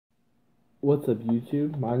What's up,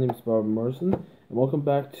 YouTube? My name is Bob Morrison, and welcome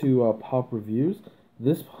back to Pop Reviews.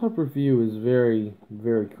 This Pop review is very,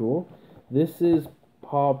 very cool. This is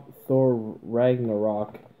Pop Thor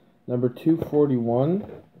Ragnarok, number 241,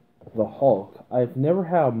 the Hulk. I've never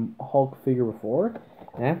had a Hulk figure before,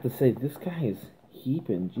 and I have to say, this guy is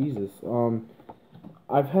heaping, Jesus.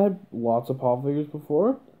 I've had lots of Pop figures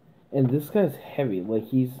before, and this guy's heavy. Like,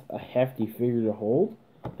 he's a hefty figure to hold.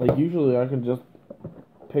 Like, usually I can just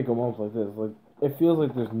pick them up like this. Like, it feels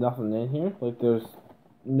like there's nothing in here. Like, there's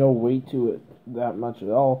no weight to it that much at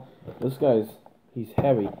all. This he's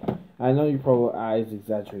heavy. I know you probably eyes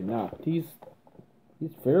exaggerate now. He's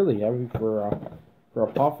fairly heavy for a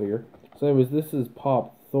Pop figure. So anyways, this is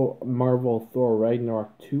Pop Thor, Marvel Thor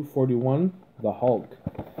Ragnarok 241, the Hulk.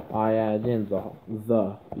 I added in the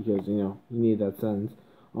because you need that sentence.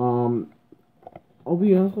 I'll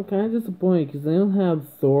be honest, I'm kind of disappointed because they don't have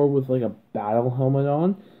Thor with like a battle helmet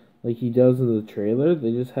on, like he does in the trailer.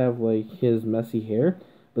 They just have like his messy hair.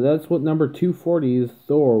 But that's what number 240 is,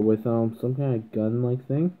 Thor with some kind of gun-like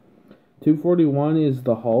thing. 241 is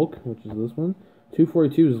the Hulk, which is this one.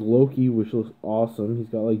 242 is Loki, which looks awesome. He's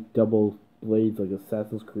got like double blades, like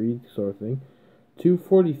Assassin's Creed sort of thing.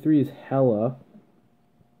 243 is Hela.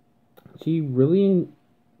 She really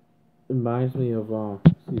reminds me of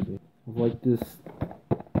of like this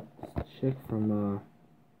chick from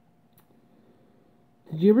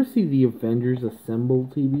did you ever see the Avengers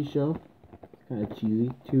Assemble TV show? It's kind of cheesy.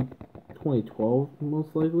 2012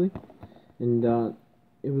 most likely, and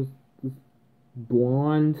it was this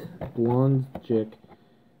blonde chick,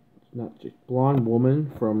 blonde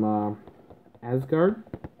woman from Asgard,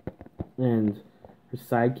 and her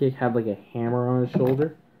sidekick had like a hammer on his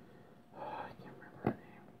shoulder. I can't remember her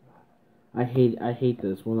name. I hate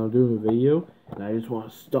this when I'm doing a video and I just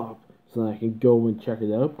want to stop so that I can go and check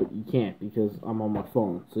it out, but you can't because I'm on my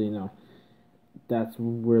phone. So that's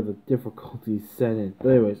where the difficulties set in. But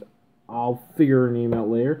anyways, I'll figure her name out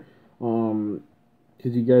later.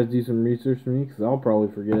 Could you guys do some research for me? Because I'll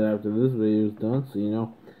probably forget it after this video is done.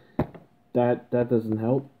 So that doesn't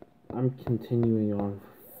help. I'm continuing on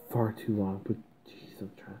far too long, but jeez,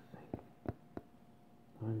 I'm trying to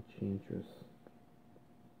think. Enchantress.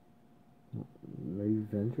 Maybe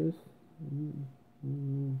Ventress?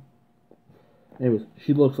 Anyways,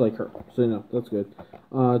 she looks like her, so that's good.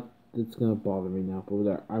 It's gonna bother me now, but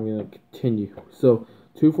whatever. I'm gonna continue. So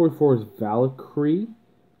 244 is Valkyrie.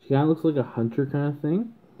 She kind of looks like a hunter kind of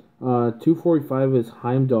thing. 245 is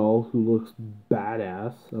Heimdall, who looks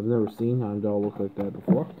badass. I've never seen Heimdall look like that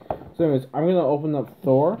before. So anyways, I'm gonna open up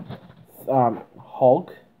Thor,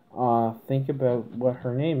 Hulk. Think about what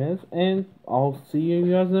her name is, and I'll see you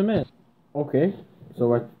guys in a minute. Okay,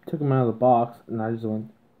 so I took him out of the box, and I just went,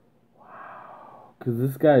 because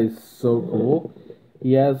this guy is so cool.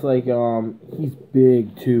 He has like he's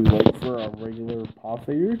big too, like for a regular Pop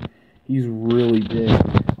figure. He's really big.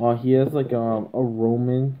 He has like a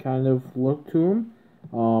Roman kind of look to him.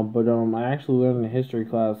 But I actually learned in history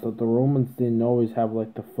class that the Romans didn't always have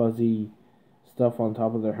like the fuzzy stuff on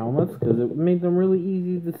top of their helmets because it made them really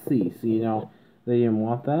easy to see. So they didn't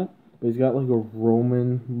want that. But he's got like a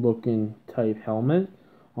Roman looking type helmet.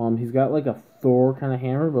 He's got like a Thor kind of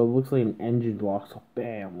hammer, but it looks like an engine block, so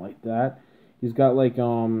bam, like that. He's got like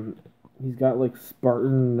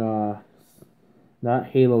Spartan, not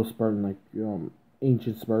Halo Spartan, like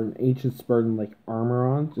ancient Spartan like armor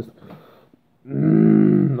on. Just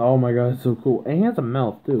oh my god, it's so cool. And he has a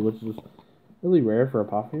mouth too, which is really rare for a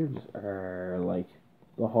Pop figure, just like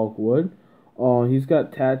the Hulk would. He's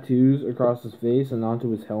got tattoos across his face and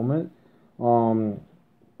onto his helmet.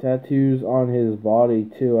 Tattoos on his body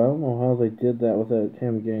too. I don't know how they did that without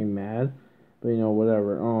him getting mad, but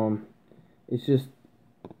whatever. It's just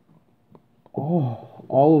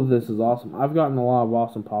all of this is awesome. I've gotten a lot of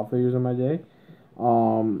awesome Pop figures in my day.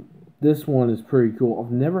 This one is pretty cool.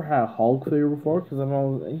 I've never had a Hulk figure before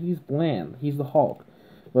because he's bland. He's the Hulk.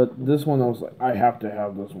 But this one I was like, I have to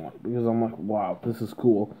have this one because I'm like, wow, this is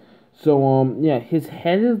cool. So yeah, his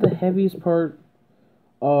head is the heaviest part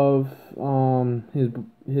of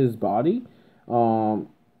his body,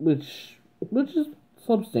 which is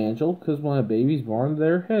substantial because when a baby's born,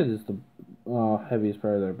 their head is the heaviest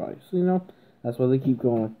part of their body. So that's why they keep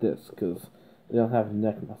going with this, because they don't have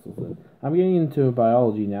neck muscles in. I'm getting into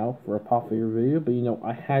biology now for a Pop figure video, but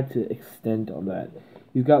I had to extend on that.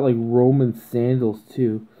 He's got like Roman sandals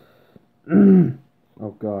too.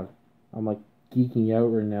 Oh god, I'm like geeking out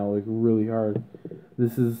right now, like really hard.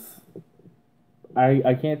 This is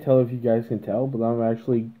I can't tell if you guys can tell, but I'm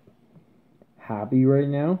actually happy right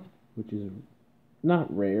now, which is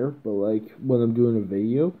not rare, but like when I'm doing a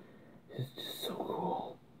video, it's just so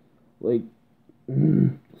cool. Like,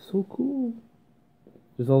 so cool.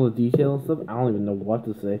 Just all the detail and stuff. I don't even know what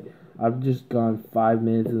to say. I've just gone 5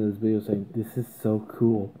 minutes into this video saying this is so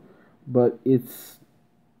cool, but it's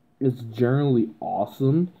generally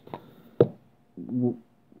awesome.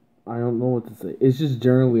 I don't know what to say. It's just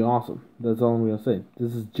generally awesome. That's all I'm gonna say.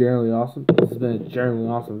 This is generally awesome. This has been a generally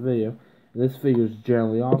awesome video, and this figure is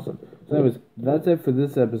generally awesome. So, anyways, that's it for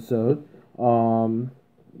this episode.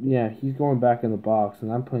 Yeah, he's going back in the box,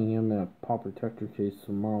 and I'm putting him in a pop protector case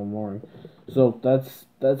tomorrow morning. So that's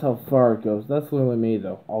how far it goes. That's literally me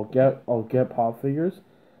though. I'll get pop figures.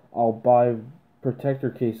 I'll buy protector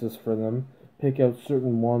cases for them. Pick out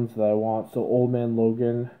certain ones that I want. So Old Man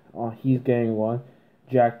Logan, he's getting one.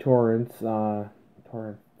 Jack Torrance,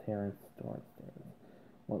 Terrence, one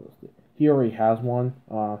of those two. He already has one.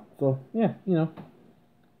 So yeah,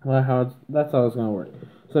 that's how it's gonna work.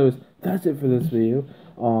 So that's it for this video.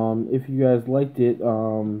 If you guys liked it,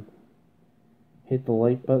 hit the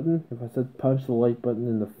like button. If I said punch the like button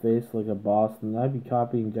in the face like a boss, then I'd be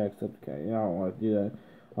copying Jacksepticeye. I don't want to do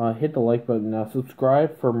that. Hit the like button now.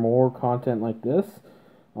 Subscribe for more content like this.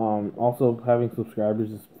 Also, having subscribers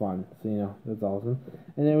is fun. So, that's awesome.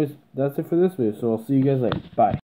 And anyways, that's it for this video. So, I'll see you guys later. Bye.